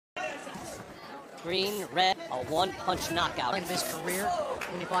Green, red, a one-punch knockout. In his career,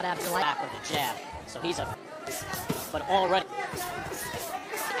 when he fought Abdullaev. Back with a jab. So he's a... But already...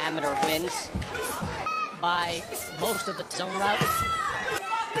 Amateur wins. By most of the zone route.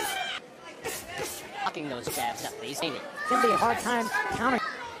 Blocking those jabs at least. It's going to be a hard time countering.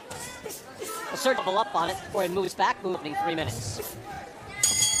 We'll search up on it before he moves back, moving 3 minutes.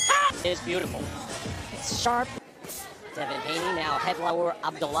 It's beautiful. It's sharp. Devin Haney, now Haney-Zaur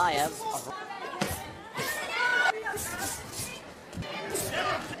Abdullaev.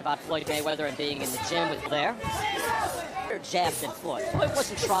 About Floyd Mayweather and being in the gym with there. Jab than Floyd. Floyd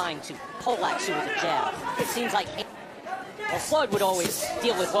wasn't trying to poleaxe you with a jab. It seems like... Well, Floyd would always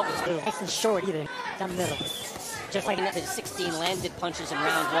deal with what was good. Nice and short either, down the middle. Just like his 16 landed punches in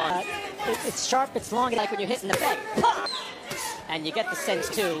round 1. It's sharp, it's long. Like when you're hitting the bag. And you get the sense,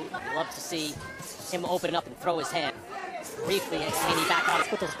 too, I'd love to see him open up and throw his hand. Briefly, Haney back out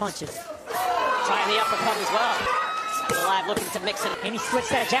with those punches. Trying the uppercut as well. Abdullaev looking to mix it. Haney switched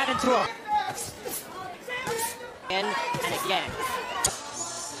that jab into a... And again.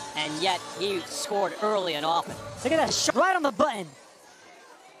 And yet, he scored early and often. Look at that shot right on the button.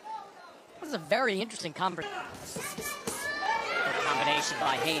 This is a very interesting combination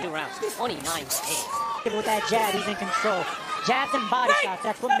By Haney. 2 rounds, 29-8. With that jab, he's in control. Jabs and body shots,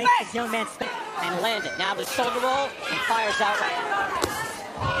 that's what makes this young man spin. And land it. Now the shoulder roll, and fires out right.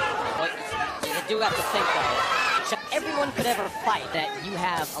 But you do have to think, though. Everyone could ever fight. That you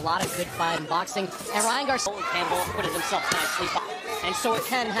have a lot of good fight in boxing. And Ryan Garcia put it himself nicely. And so it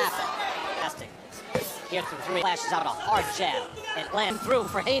can happen. Fantastic. Here through 3, flashes out a hard jab. It lands through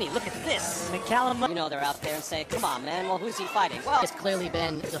for Haney. Look at this. McCallum. You know they're out there and say, come on, man. Well, who's he fighting? Well, he's clearly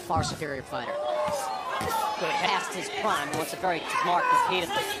been the far superior fighter. Good. Past his prime. Wants a very smart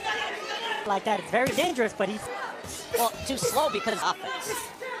repeatedly. Like that, it's very dangerous, but he's... Well, too slow because of offense.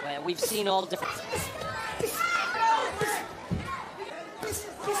 Well, we've seen all different...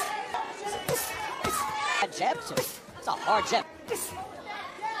 That jab to him. It's a hard jab.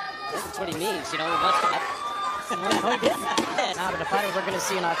 That's what he means, you know. He wants to... Now, the fighter we're going to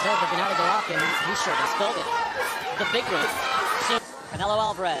see in October, Gennady Golovkin, he sure does build it. The big room. Canelo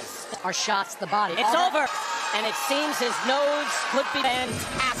Alvarez. Our shots to the body. It's over. And it seems his nose could be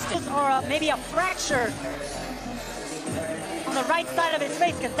fantastic. Or maybe a fracture on the right side of his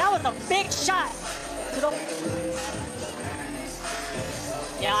face, because that was a big shot.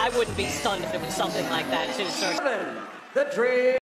 Yeah, I wouldn't be stunned if it was something like that, too, sir. The dream.